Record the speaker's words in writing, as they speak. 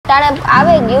અટાણે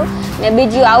આવે ગયું ને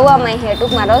બીજું આવવામાં છે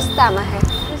ટૂંકમાં રસ્તામાં છે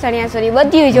ચણિયા ચોરી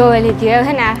બધી જોવેલી હતી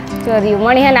હે ને ચોરી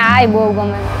મણી હે ને આ બહુ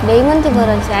ગમે ડાયમંડથી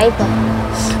ભરેલ છે આ પણ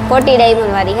ખોટી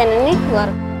ડાયમંડ વાળી હે ને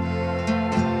વર્ક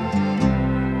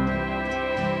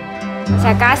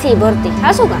કાશી ભરતી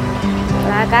હા શું કા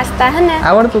આ કાસ્તા હે ને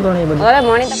આવડતું તો નહીં બધું અરે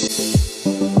મણી તો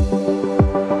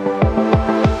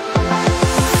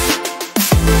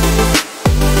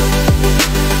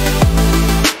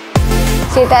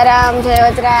સીતારામ જય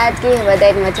વજરાજ કી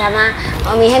બધા મજામાં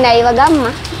અમે હે ને આવ્યા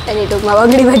ગામમાં એની ટૂંકમાં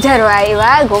વગડી બજારો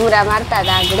આવ્યા ઘૂમરા મારતા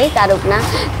હતા આગળ કારુકના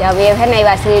હવે હે ને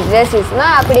આવ્યા શ્રી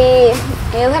ડ્રેસીસમાં આપણી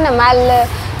એ હે ને માલ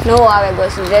નવો આવે ગયો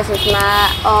શ્રી ડ્રેસીસમાં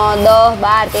 10,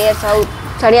 12, 13, 14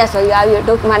 ચણિયા આવ્યું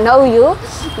ટૂંકમાં નવ્યું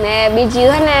ને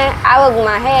બીજું હે ને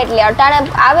આવકમાં હે એટલે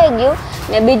અટાણે આવે ગયું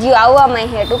ને બીજું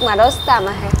આવવામાં હે ટૂંકમાં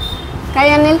રસ્તામાં હે કઈ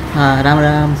અનિલ હા રામ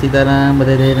રામ સીતારામ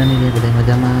બધા રહેવાની બધા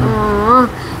મજામાં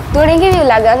થોડી કેવી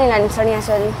લાગે અનિલાની ચણિયા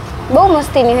ચોરી બહુ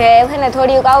મસ્તીની હે ને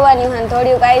થોડીક આવવાની હોય ને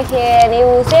થોડીક આવી છે ને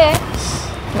એવું છે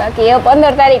બાકી એ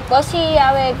 15 તારીખ પછી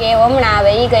આવે કે હમણાં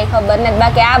આવે એ કંઈ ખબર નથી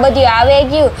બાકી આ બધું આવે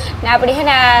ગયું ને આપણી હે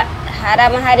ને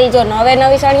હારામાં હારી જો નવી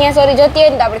ચણિયા ચોરી જોતી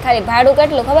હોય ને તો આપણે ખાલી ભાડું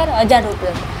કેટલું ખબર 1000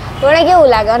 રૂપિયા થોડે કેવું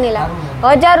લાગે અનિલા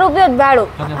 1000 રૂપિયા જ ભાડું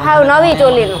હાવ નવી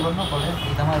ચોલીનું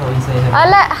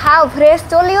અલા હાવ ફ્રેશ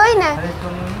ચોલી હોય ને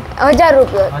 1000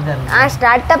 રૂપિયા આ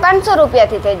સ્ટાર્ટ તો 500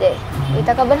 રૂપિયાથી થઈ જાય એ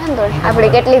તો ખબર ને થોડી આપણે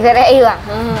કેટલી ફેર આવ્યા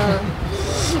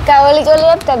કા ઓલી ચોલી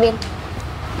આપતા બેન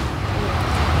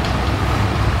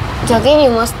જો કેવી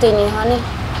મસ્તીની હને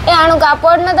એ આનું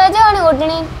કાપડ નતા જો ને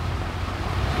ઓઢણી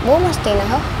બહુ મસ્તીના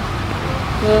હો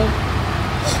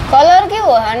કલર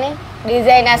કેવો હને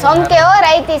ડિઝાઇન આ સમકે હો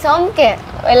રાઈતી સમકે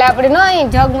એટલે આપણે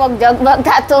નહીં ઝગમગ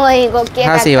થતો હોય કોક કે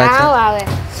કાવ આવે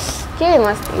કેવી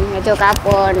મસ્તી જો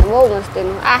કાપડ બહુ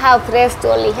મસ્તીનું આ હાવ ફ્રેશ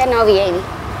ચોલી છે નવી આવી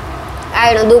આ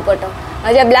એનો દુપટ્ટો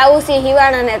હજે બ્લાઉઝ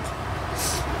હિવાણા ને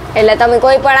એટલે તમે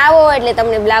કોઈ પણ આવો એટલે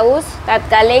તમને બ્લાઉઝ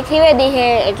તાત્કાલિક હિવે દી હે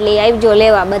એટલે આવજો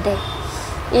લેવા બધે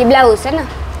એ બ્લાઉઝ છે ને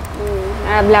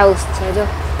આ બ્લાઉઝ છે જો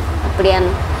આપણી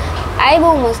આનું આ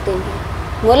બહુ મસ્તી છે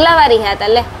મોરલાવાળી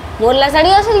હા લે મોરલા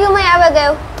સળિયોમાં આવે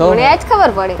ગયો મને આજ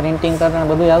ખબર પડી પ્રિન્ટિંગ કરવાનું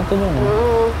બધું આવતું જ ને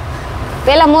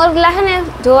પેલા મોરલા હે ને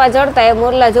જોવા જડતા એ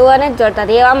મોરલા જોવા નથી જડતા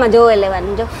એ આમાં જોવે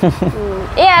લેવાનું જો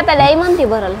એ આ તો ડાયમંડ થી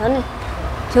ભરેલ હે ને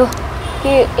જો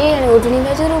કે એ ઓઢણી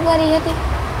બાજુ રૂપારી હતી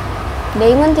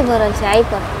ડાયમંડ થી ભરેલ છે આઈ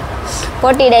પર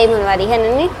ખોટી ડાયમંડ વાળી હે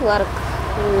ને વર્ક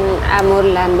આ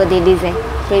મોરલા ને બધી ડિઝાઇન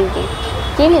પ્રિન્ટિંગ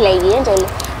કેવી લાગી હે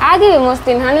ચોલી આ કેવી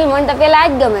મસ્તી હની મને તો પેલા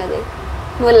આ જ ગમે ગઈ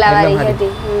મોરલા વાળી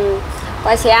હતી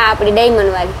પછી આ આપણી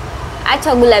ડાયમંડ વાળી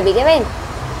આછો ગુલાબી કહેવાય ને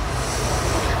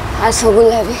આછો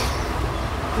ગુલાબી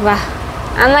વાહ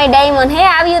આમાં ડાયમંડ હે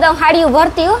આવ્યું તો હાડિયું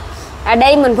ભરતી હો આ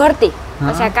ડાયમંડ ભરતી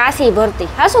પછી આ કાશી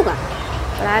ભરતી હા શું કા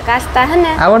પણ આ કાસ્તા હે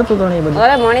ને આવડતું તો નહીં બધું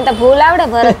અરે મને તો ભૂલ આવડે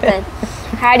ભરત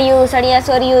હાડિયું સળિયા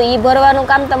સોરિયું ઈ ભરવાનું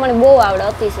કામ તો મને બહુ આવડે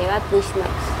અતિશય વાત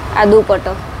પૂછમાં આ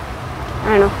દુપટ્ટો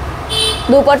આનો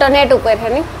દુપટ્ટો નેટ ઉપર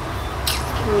છે ને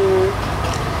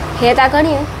હેતા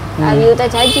ઘણી આવ્યું તો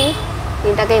જાજી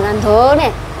એ તો કઈ વાંધો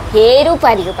ને હેર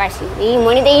ઉપાડ્યું પાછી એ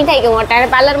મને તો એ થાય કે હું અટાણે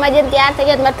પાર્લરમાં જઈને તૈયાર થઈ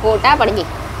જાય મારે ફોટા પડી ગઈ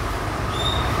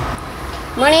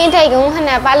મને એ થાય કે હું હે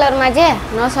ને પાર્લરમાં જે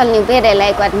નસલની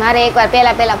પહેરેલા એકવાર મારે એકવાર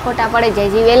પહેલા ફોટા પડી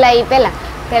જાય જે વહેલા એ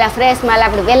પહેલા ફ્રેશ માલ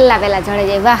આપણે પહેલા જડે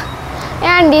જાય વાહ એ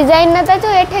આ ડિઝાઇન નતા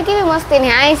જો એઠે કેવી મસ્તી ને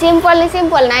આ સિમ્પલ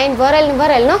ને આઈ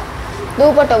ભરેલ નો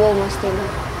દુપટ્ટો બહુ મસ્તી નો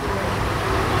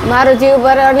મારો જીવ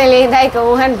ભરને લઈ થાય કે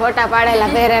હું હે ને ફોટા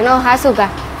પાડેલા પહેરે નો હાસુ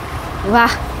કા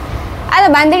વાહ આ તો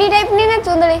બાંધણી ટાઈપની ને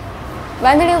ચૂંદડી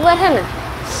બાંધણી ઉપર છે ને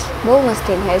બહુ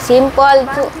મસ્તી છે સિમ્પલ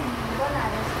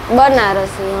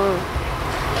બનારસી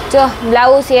જો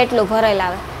બ્લાઉઝ એટલું ભરેલ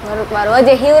આવે મારું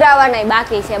હજે હિવરાવાના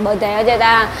બાકી છે બધા હજે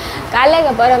ત્યાં કાલે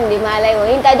કે પરમદી માલ આવ્યો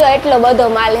એ જો એટલો બધો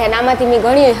માલ છે ને આમાંથી મેં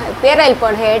ઘણી પહેરેલ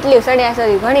પણ છે એટલી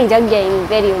સળિયાસળી ઘણી જગ્યાએ મેં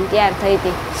પહેર્યું તૈયાર થઈ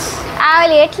હતી આ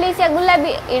ઓલી એટલી છે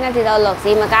ગુલાબી એનાથી તો અલગ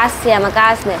છે એમાં કાસ છે આમાં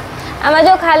કાસ ને આમાં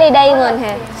જો ખાલી ડાયમંડ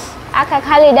છે આખા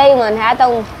ખાલી ડાયમંડ હે આ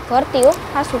તો હું ભરતી હો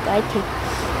ખાસું કાંઈથી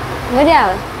મજા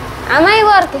આવે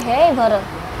આમાંય વર્ક હે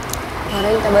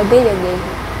ભરેલ તો બધી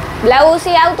જગ્યાએ બ્લાઉઝ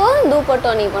આવતું હોય ને દુપટ્ટો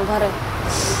નહીં પણ ભરેલ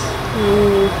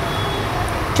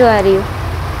ચોર્યું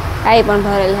આ પણ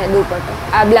ભરેલ છે દુપટ્ટો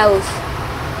આ બ્લાઉઝ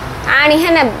આની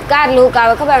હે ને કાર લુક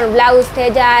આવે ખબર બ્લાઉઝ થઈ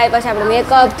જાય પછી આપણે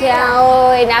મેકઅપ થયા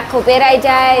હોય ને આખું પહેરાઈ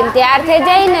જાય તૈયાર થઈ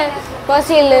જાય ને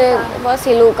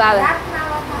પછી લુક આવે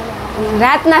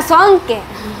રાતના સોંગ કે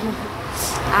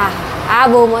આ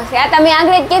બહુ મસ્ત આ તમે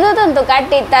આગળ જ કીધું હતું ને તો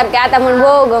કાઢતી તાર કે આ મને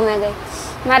બહુ ગમે ગઈ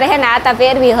મારે હે ને આતા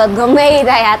પહેરવી હોત ગમે એ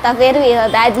થાય આતા પહેરવી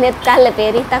હોત આજ ને કાલે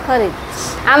પહેરી તા ખરી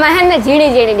આમાં હે ને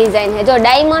ઝીણી ડિઝાઇન છે જો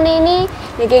ડાયમંડની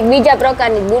ને કંઈક બીજા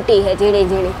પ્રકારની બુટી છે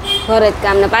ઝીણી ભરત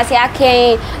કામ ને પાછી આખી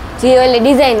અહીં જે ઓલી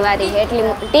ડિઝાઇન વાળી છે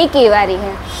એટલી ટીકી વાળી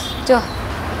છે જો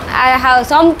આ હાવ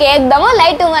સમકે એકદમ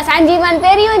લાઇટોમાં સાંજીમાં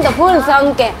પહેરી હોય ને તો ફૂલ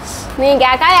સમકે મેં કે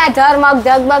આ કાંઈ આ ઝરમગ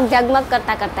ઝગમગ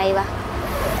કરતા આવ્યા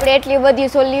આપણે એટલી બધી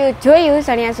સોલી જોયું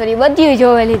સણિયા સોરી બધી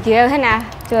જોવે લીધી હવે ને આ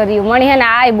ચોર્યું મને હે ને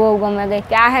આ બહુ ગમે ગઈ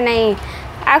કે આ હે ને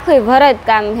આખું ભરત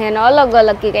કામ છે ને અલગ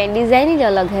અલગ કે કંઈ ડિઝાઇન જ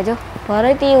અલગ છે જો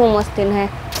ભરત એવું મસ્તીનું હે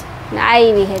ને આ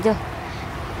એવી છે જો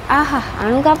આહા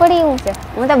આનું કાપડ એવું છે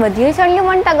હું તો બધી સળિયું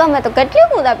મનતા ગમે તો કેટલીક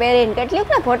હું તો પહેરીને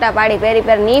કેટલીક ને ફોટા પાડી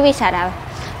પહેરી ની વિચાર આવે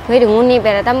ફરી હું નહીં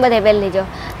પહેરે તમે બધા પહેરી લેજો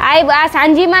આ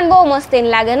સાંજીમાં બહુ મસ્તીને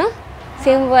લાગે ને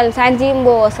સિમ્પલ સાંજીમાં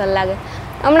બહુ અસર લાગે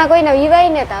હમણાં કોઈના વિવાહ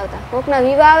નથી આવતા કોકના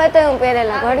વિવાહ આવે તો હું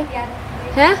પહેરેલા ઘડી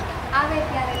હે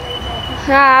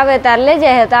હા આવે તાર લઈ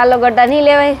જાય તાલો ગड्ढा નહીં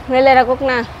લેવાય વેલેરા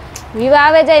કોકના વિવાહ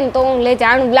આવે જાય ને તો હું લઈ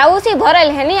જાય આનું બ્લાઉઝ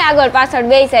ભરેલ હે નહીં આગળ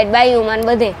પાછળ બે સાઈડ બાયુમાં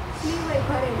બધે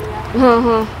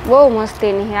હા બહુ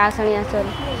મસ્તીની આ સણિયા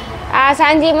ચોરી આ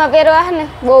સાંજીમાં પહેરવા હે ને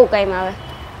બહુ કામ આવે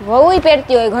બહુ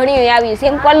પહેરતી હોય ઘણી આવી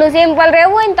સિમ્પલ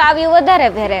રહેવું હોય ને તો આવી વધારે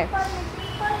પહેરે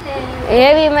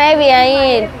હેવીમાં હેવી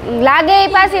અહીં લાગે એ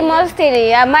પાછી મસ્તી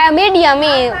નહીં આ મીડિયમ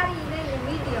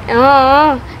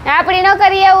હા આપણી ન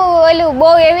કરીએ એવું ઓલું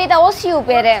બહુ એવી તો ઓછું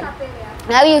પહેરે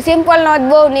આવી સિમ્પલનો જ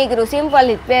બહુ નીકળ્યું સિમ્પલ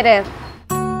જ પહેરે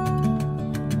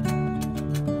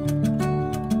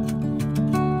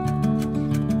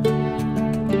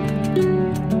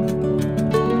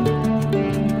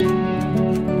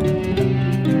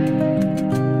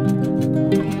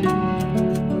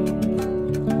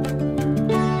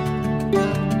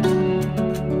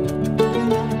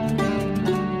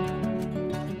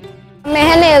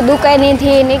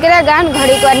દુકાનેથી નીકળ્યા ગામ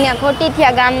ઘડીક વાર ત્યાં ખોટી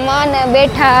થયા ગામમાં ને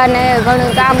બેઠા ને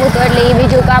ઘણું કામ હતું એટલે એ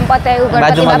બીજું કામ પતાવ્યું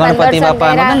ગણપતિ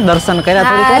બાપાના દર્શન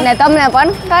કર્યા અને તમને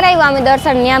પણ કરાવ્યું અમે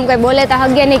દર્શન ત્યાં કઈ બોલે તો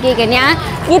હગે નહીં કે ત્યાં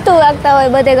ગીતું વાગતા હોય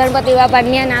બધે ગણપતિ બાપા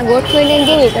ત્યાં ના ગોઠવીને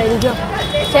કેવી કરી જો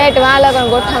સેટ માં અલગ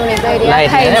ગોઠવણી કરી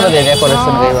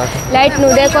લાઇટ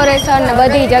નું ડેકોરેશન ને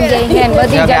બધી જગ્યાએ છે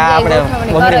બધી જગ્યાએ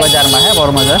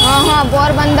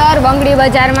પોરબંદર બંગડી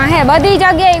બજારમાં હે બધી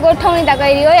જગ્યાએ ગોઠવણી તા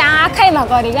કરી હોય આ આખાઈમાં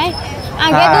કરી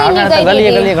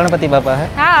ગણપતિ બાપા હે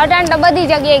હા અટાણ તો બધી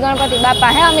જગ્યાએ ગણપતિ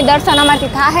બાપા હે અમે દર્શન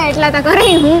અમારથી થાહે એટલા તો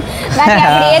કરી હું બાકી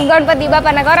આપણે એક ગણપતિ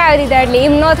બાપાને કરાવી દીધા એટલે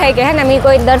એમ ન થાય કે હે ને મેં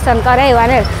કોઈ દર્શન કરાવ્યા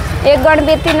ને એક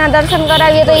ગણપતિના દર્શન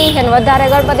કરાવીએ તો એ છે ને વધારે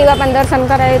ગણપતિ બાપાના દર્શન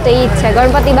કરાવીએ તો એ જ છે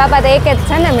ગણપતિ બાપા તો એક જ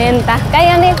છે ને મેનતા કઈ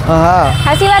અને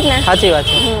સાચી વાત ને સાચી વાત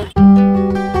છે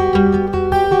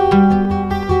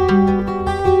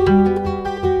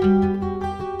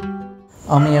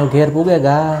અમે એવું ઘેર પૂગે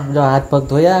ગા જો હાથ પગ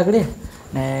ધોયા આગળ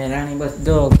ને રાણી બસ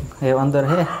જો અંદર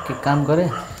હે કે કામ કરે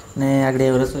ને આગળ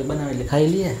રસોઈ બનાવી એટલે ખાઈ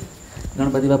લઈએ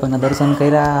ગણપતિ બાપાના દર્શન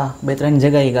કર્યા 2-3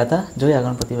 જગ્યાએ ગયા હતા જોયા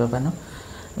ગણપતિ બાપાનો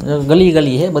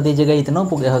ગલી હે બધી જગ્યાએ તો ન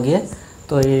પૂગે હગે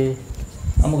તો એ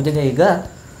અમુક જગ્યાએ ગયા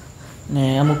ને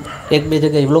અમુક 1-2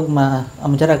 જગ્યાએ વ્લોગમાં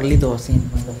અમે જરાક લીધો સીન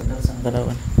દર્શન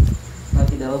કરાવવાનું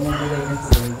બાકી તો અમુક જગ્યાએ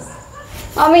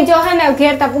અમે જો હે ને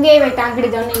ઘેર તા પૂગે હોય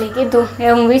ટાંકડી જમીને કીધું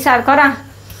એ હું વિચાર કરા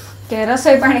કે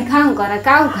રસોઈ પાણી કામ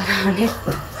કરાવને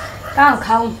કામ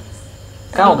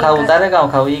ખાવું તારે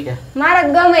કામ ખાવું ઈ કે મારે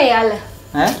ગમે હાલે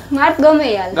હે મારે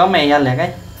ગમે હાલે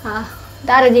કઈ હા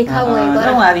તારે જે ખાવું હોય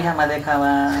કરો હું આરી હામાં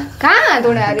દેખાવા કા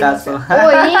તોડે આરી ઓ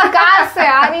ઈ કાસ છે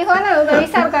આરી હો ને તો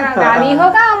વિચાર કરા આરી હો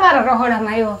કા અમારા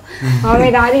રોહડામાં આવ્યો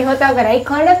હવે આરી હોતા કે રાઈ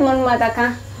ખંડ જ મનમાં તા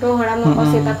કા રોહડામાં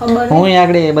પછી તા ખબર હું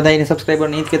આગળ બધાયને સબસ્ક્રાઇબર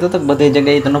ને ઈ જ કહેતો તો બધી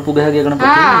જગ્યાએ તો ન પુગે હગે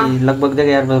ગણપતિ લગભગ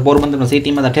જગ્યાએ પોરબંદર નો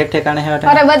સિટી માં ઠેક ઠેકાણે હે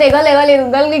અરે બધે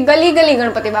ગલી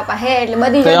ગણપતિ બાપા હે એટલે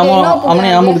બધી જગ્યાએ નો પુગે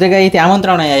અમને અમુક જગ્યાએથી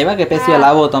આમંત્રણ આવ્યા કે સ્પેશિયલ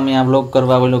આવો તમે આ બ્લોગ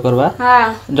કરવા બોલો કરવા હા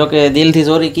જો કે દિલથી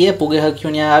સોરી કીએ પુગે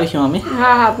હક્યું ન્યા આવીશું અમે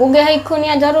હા પુગે હક્યું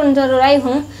ન્યા જરૂર આવી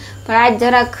હું પણ આજ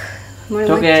જરાક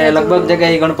જો કે લગભગ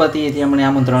જગ્યાએ ગણપતિથી અમને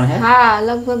આમંત્રણ હે હા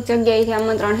લગભગ જગ્યાએથી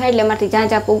આમંત્રણ હે એટલે મારથી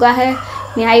જ્યાં પુગા હે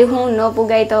ને આવી હું ન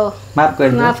પુગાય તો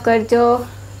માફ કરજો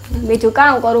બીજું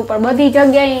કામ કરું પણ બધી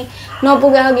જગ્યાએ ન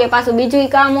પુગે હગે પાછું બીજું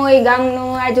કામ હોય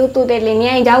ગામનું આજ હતું એટલે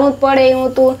ન્યાય જવું જ પડે એવું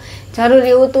હતું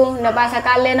જરૂરી હતું ને પાછા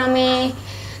કાલે અમે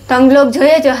તમે બ્લોગ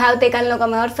જોઈએ જો આવતીકાલનો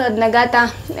અમે હર્ષદ ને ગાતા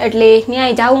એટલે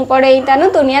ન્યાય જવું પડે એ ત્યાં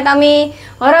નહોતું ત્યાં તમે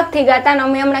હરખથી ગાતા ને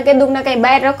અમે હમણાં કીધું ને કઈ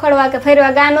બહાર રખડવા કે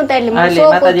ફેરવા ગા નહોતા એટલે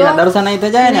માતાજીના દર્શન આવી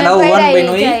તો જાય ને નવું વન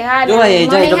બન્યું જોવાય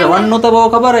જાય તો કે વન નું તો બહુ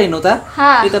ખબર જ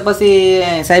નહોતા એ તો પછી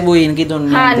સાહેબુ ઈને કીધું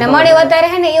હા ને મને વધારે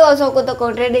હે ને એવો શોખ હતો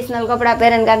કે ટ્રેડિશનલ કપડા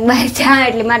પહેરીને કાક બહાર જા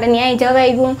એટલે માટે ન્યાય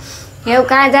જવાઈ ગયું એવું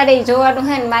કાં જાડે જોવાનું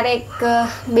હે ને મારે એક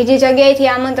બીજી જગ્યાએથી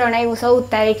આમંત્રણ આવ્યું 14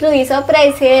 તારીખનું એ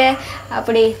સરપ્રાઈઝ છે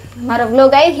આપણી મારો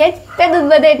બ્લોગ આવી છે તે દૂધ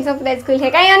બધાને સરપ્રાઈઝ ખુલ છે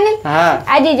કાંઈ અનિલ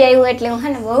આજે જ આવ્યું એટલે હું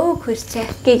હે ને બહુ ખુશ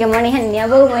છે કે મને હે ને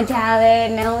ત્યાં બહુ મજા આવે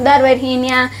ને હું દર વર્ષથી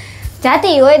ત્યાં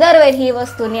જાતી હોય દર વર્ષથી એ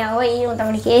વસ્તુ ત્યાં હોય એ હું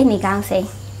તમને કે નહીં કામ છે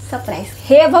સરપ્રાઈઝ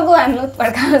હે ભગવાન નું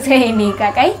પડખાવ છે નહીં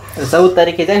કાકાઈ 14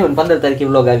 તારીખે જાય ને 15 તારીખે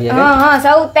વ્લોગ આવી હા હા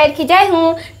 14 તારીખે જાય હું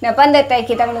ને 15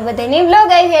 તારીખે તમને બધાને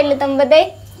વ્લોગ આવી એટલે તમે બધા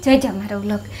જોઈજો મારો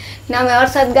વ્લોગ ને અમે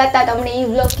હર્ષદ ગાતા તમને એ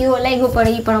વ્લોગ કેવો લાગ્યો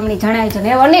પણ એ પણ અમને જણાવજો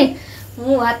ને અનિલ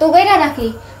હું વાતો કર્યા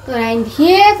રાખી તો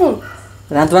હે હું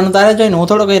રાંધવાનું તારે જોઈને હું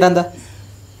થોડો કઈ રાંધા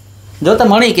જો તો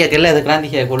મણી કે લે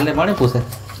રાંધી છે કોલે મણી પૂછે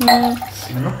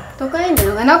તો કઈ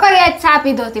નહીં ન કરી આજ ચા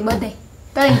પીધો હતી બધે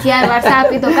 3-4 વાર ચા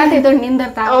પીધો કાઢી તો નીંદર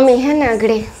તા અમે હે ને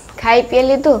આગળ ખાઈ પી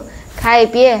લીધું ખાઈ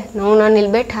પીએ ને હું અનિલ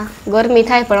બેઠા ગરમી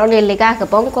થાય પણ અનિલ ની કાકે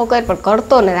પંખો કરે પણ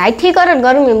કરતો ને આથી કરે ને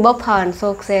ગરમી બફાવાનો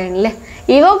શોખ છે લે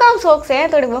ઈવો કામ શોખ છે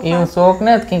થોડી બફા ઈ શોખ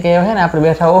ને કે હે ને આપણે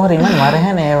બેઠા ઓહરી માં મારે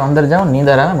હે ને અંદર જાવ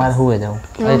નીંદર આવે મારે હુવે જાવ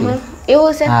એટલે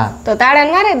એવું છે તો તાળા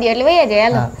મારે દે એટલે વયા જાય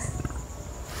હાલો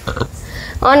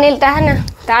અનિલ તા હે ને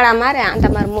તાળા મારે આ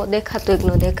તમારું મો દેખાતું એક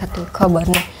નો દેખાતું ખબર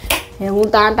નહીં હું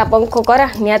તો આંટા પંખો કરા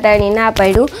ત્યાં તાણી ના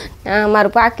પાડ્યું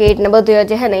મારું પાકીટ ને બધું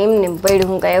હજી હે ને એમને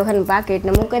પડ્યું હું કહ્યું હે ને પાકીટ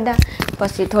ને મૂકી દા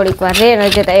પછી થોડીક વાર રે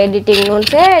હજી તો એડિટિંગનું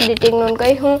છે એડિટિંગનું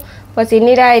કહ્યું પછી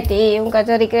નિરાયતી હું કાં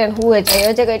જરીક રે હુએ જાય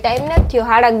હજી કંઈ ટાઈમ નથી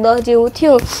થયો 10:30 જેવું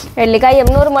થયું એટલે કાંઈ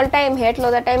એમ નોર્મલ ટાઈમ છે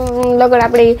એટલો તો ટાઈમ લગન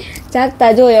આપણે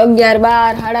જાગતા જોઈએ 11,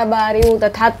 12, 12:30 એવું તો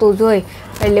થતું જોઈએ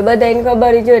એટલે બધાને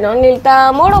ખબર જોઈને અનિલ તા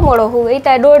મોડો હું એ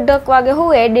તા 1:30 વાગે હું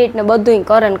એડિટ ને બધું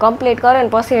કરે ને કમ્પ્લીટ કરે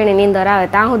ને પછી એની નીંદર આવે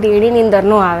ત્યાં સુધી એની નીંદર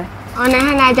ન આવે અને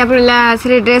હે ને આજે આપણે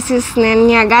શ્રી ડ્રેસીસ ને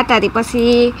ત્યાં ગાતા હતી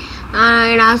પછી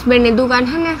એના હસબન્ડની દુકાન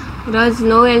છે ને રજ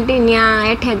નોવેલ્ટી ત્યાં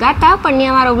હેઠે ગાતા પણ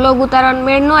ત્યાં મારો બ્લોગ ઉતારવાનો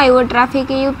મેળ ન આવ્યો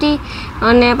ટ્રાફિક હતી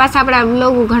અને પાછા આપણા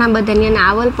બ્લોગ ઘણા બધા ત્યાં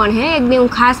આવલ પણ હે એક દી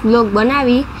હું ખાસ બ્લોગ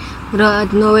બનાવી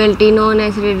રજ નોવેલ્ટીનો અને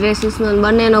શ્રી ડ્રેસીસનો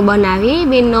બંનેનો બનાવી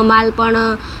બેનનો માલ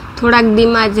પણ થોડાક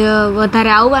દીમાં જ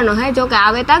વધારે આવવાનો હે જોકે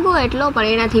આવે તાગો એટલો પણ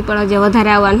એનાથી પણ જે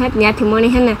વધારે આવવાનું હે ત્યાંથી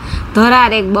મળી હે ને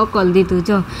ધરાર એક બકલ દીધું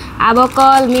જો આ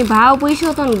બકલ મેં ભાવ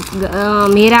પૂછ્યો હતો ને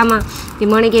મેરામાં કે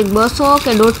મને કંઈક 200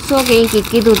 કે 150 કે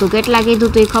કંઈક કીધું હતું કેટલા કીધું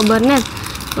હતું એ ખબર ને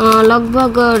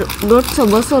લગભગ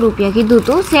 150-200 રૂપિયા કીધું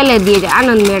હતું સેલે દીએ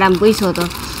આનંદ મેળામાં પૂછ્યો હતો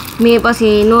મેં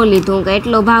પછી ન લીધું કે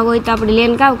એટલો ભાવ હોય તો આપણે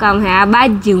લઈને કામ હે આ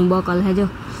બાજ જેવું બકલ હે જો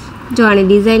આની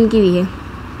ડિઝાઇન કેવી હે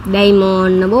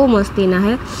ડાયમંડ ને બહુ મસ્તીના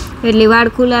હે એટલે વાળ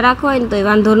ખુલ્લા રાખવા હોય ને તો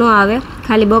વાંધો ન આવે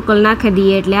ખાલી બકલ નાખી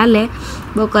દઈએ એટલે હાલે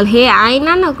બકલ હે આઈ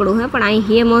નાનકડું હે પણ અહીં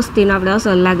હે મસ્તીનું આપણે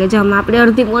અસર લાગે જો આમ આપણે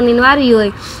અડધી પોનીને વારવી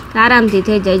હોય તો આરામથી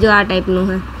થઈ જાય જો આ ટાઈપનું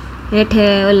હે હેઠે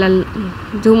ઓલા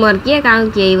ઝુમર કે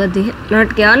કાં કે એ બધી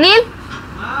લટકે અનિલ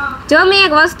જો મેં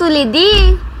એક વસ્તુ લીધી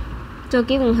જો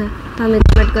કેવું હે તમે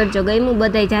કમેન્ટ કરજો ગમ્યું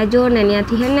બધાય જાજો ને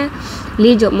ત્યાંથી હે ને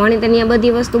લીજો મને તો ત્યાં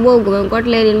બધી વસ્તુ બહુ ગમે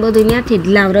કટલેરી ને બધું ત્યાંથી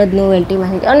જ લાવ રજ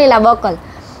નોવેલ્ટીમાંથી અનિલ આ બકલ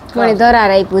મને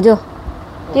ધરાર આપ્યું જો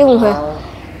કેવું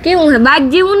હે બાજ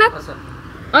જેવું ને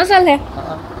અસલ હે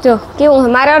જો કેવું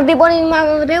હે મારે અડધી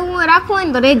પોણીમાં રહેવું હોય રાખવું હોય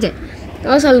ને તો રહેજે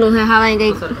અસલનું હે હાવાય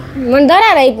કંઈક મને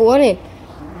ધરાર આપ્યું અને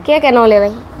કે ન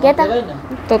લેવાય કેતા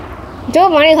તો જો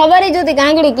મને ખબર જ હતી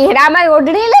કાંગડી કે અમારી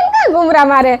ઓઢણી લે ને ગુમરા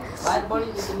મારે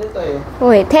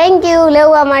હોય થેન્ક યુ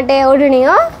લેવા માટે ઓઢણી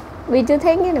હો બીજું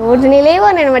થેન્ક યુ ને ઓઢણી લેવો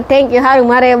ને થેન્ક યુ સારું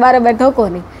મારે બરાબર ધોકો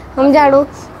નહીં સમજાડું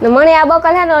ને મને આ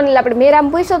બકલ હે ને આપણે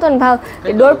મેરામાં પૂછ્યો હતો ને ભાવ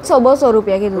 150-200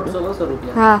 રૂપિયા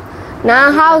કીધું હા ના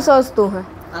હાવ સસ્તું હે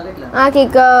આ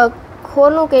કંઈક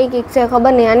ખોનું કંઈક છે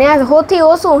ખબર નહીં અને આ સૌથી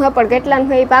ઓછું હે પણ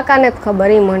કેટલાનું એ પાકાને જ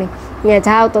ખબર એ મને ત્યાં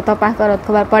જાવ તો તપાસ કરો તો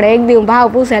ખબર પડે એક દી ભાવ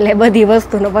પૂછે લે બધી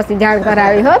વસ્તુનો પછી જાણ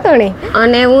કરાવી હતો ને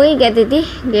અને હું એ કહેતી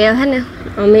હતી કે હે ને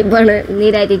અમે પણ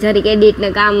નિરાયતી જરીક એડિટને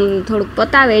કામ થોડુંક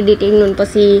પતાવે એડિટિંગનું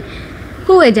પછી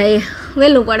હુએ જાય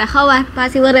વહેલું પડે સવાર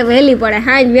પાછી વરે વહેલી પડે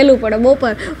સાંજ વહેલું પડે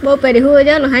બપોરે હુએ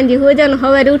જવાનું સાંજે હુએ જવાનું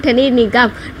સવારે ઉઠે ને એની કામ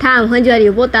ઠામ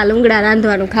હંજવારીઓ પોતા લુંગડા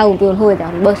રાંધવાનું ખાવું પીવું હુએ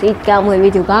જવાનું બસ એ જ કામ હોય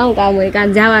બીજું કામ હોય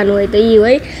કાંક જવાનું હોય તો એ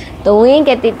હોય તો હું એ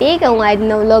કહેતી હતી કે હું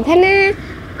આજનો વ્લોગ હે ને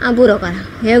આ પૂરો કરા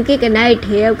એવું કે નાઇટ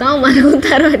હે એવું કામ મારે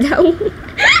ઉતારવા જાઉં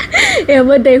એ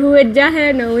બધા હુએ જ જાહે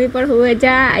ને હું પણ હુએ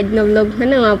જા આજનો વ્લોગ હે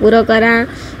ને આ પૂરો કરા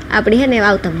આપણે હે ને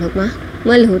આવતા વ્લોગમાં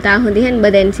મળું ત્યાં સુધી હે ને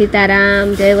બધાને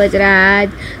સીતારામ જય વજરાજ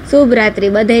શુભ રાત્રિ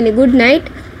બધાની ગુડ નાઇટ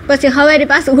પછી સવારે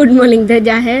પાછું ગુડ મોર્નિંગ થઈ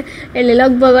જાહે એટલે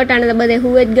લગભગ અટાણે તો બધે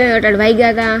હુએ જ ગયો અટાણે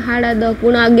વાગ્યા હતા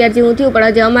 10:30-11 જેવું થયું પણ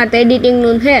હજી અમારે તો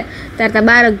એડિટિંગનું છે ત્યારે તો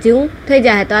 12 જેવું થઈ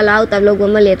જાય તો હાલો આવતા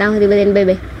વ્લોગમાં મળીએ ત્યાં સુધી બધાને બાય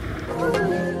બાય